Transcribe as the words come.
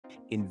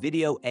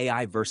INVIDEO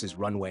AI versus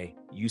Runway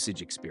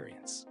Usage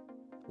Experience.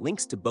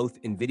 Links to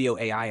both INVIDEO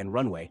AI and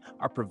Runway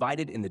are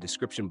provided in the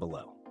description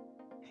below.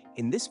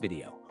 In this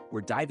video,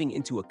 we're diving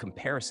into a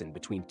comparison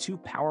between two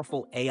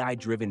powerful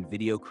AI-driven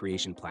video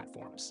creation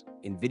platforms,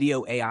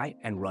 INVIDEO AI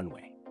and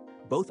Runway.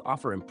 Both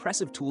offer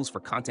impressive tools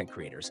for content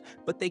creators,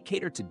 but they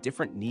cater to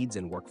different needs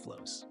and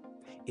workflows.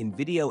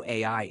 INVIDEO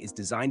AI is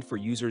designed for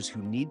users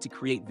who need to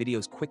create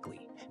videos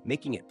quickly,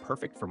 making it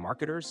perfect for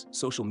marketers,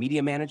 social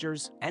media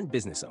managers, and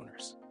business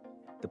owners.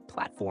 The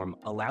platform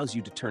allows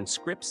you to turn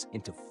scripts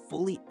into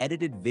fully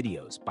edited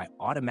videos by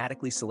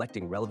automatically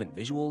selecting relevant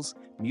visuals,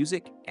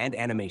 music, and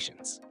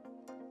animations.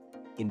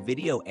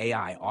 INVIDEO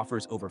AI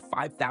offers over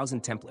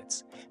 5,000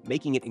 templates,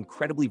 making it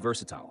incredibly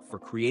versatile for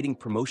creating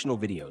promotional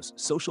videos,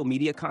 social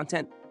media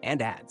content,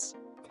 and ads.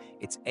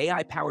 Its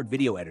AI-powered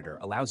video editor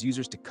allows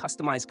users to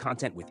customize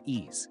content with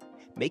ease,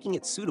 making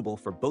it suitable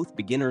for both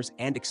beginners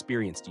and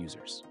experienced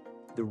users.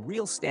 The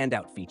real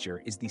standout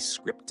feature is the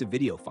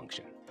script-to-video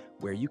function,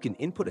 where you can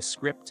input a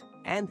script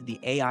and the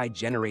AI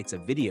generates a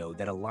video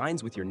that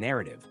aligns with your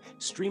narrative,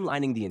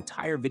 streamlining the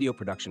entire video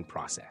production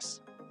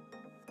process.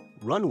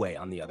 Runway,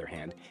 on the other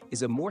hand,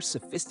 is a more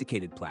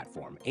sophisticated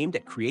platform aimed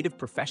at creative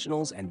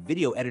professionals and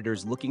video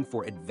editors looking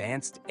for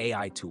advanced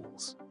AI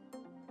tools.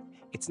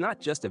 It's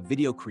not just a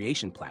video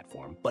creation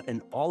platform, but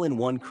an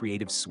all-in-one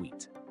creative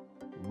suite.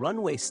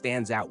 Runway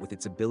stands out with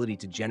its ability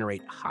to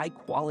generate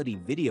high-quality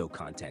video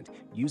content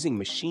using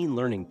machine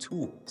learning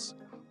tools,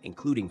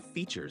 including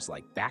features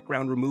like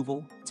background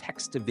removal,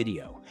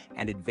 text-to-video,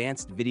 and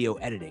advanced video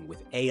editing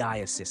with AI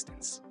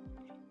assistance.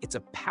 It's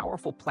a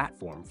powerful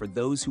platform for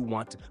those who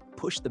want to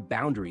push the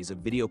boundaries of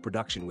video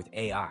production with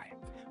AI,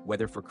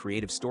 whether for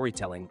creative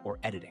storytelling or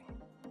editing.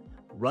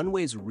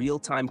 Runway's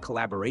real-time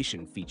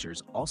collaboration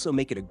features also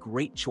make it a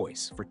great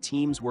choice for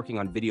teams working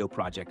on video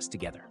projects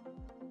together.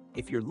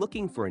 If you're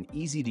looking for an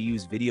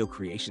easy-to-use video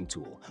creation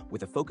tool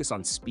with a focus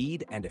on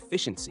speed and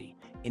efficiency,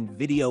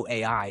 INVIDEO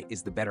AI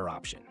is the better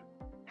option.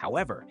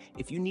 However,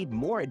 if you need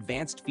more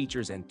advanced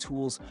features and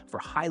tools for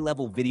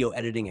high-level video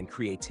editing and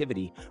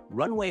creativity,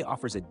 Runway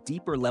offers a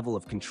deeper level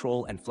of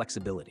control and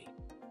flexibility.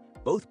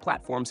 Both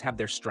platforms have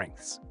their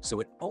strengths, so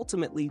it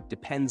ultimately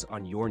depends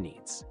on your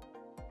needs.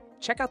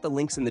 Check out the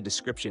links in the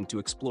description to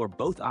explore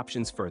both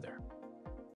options further.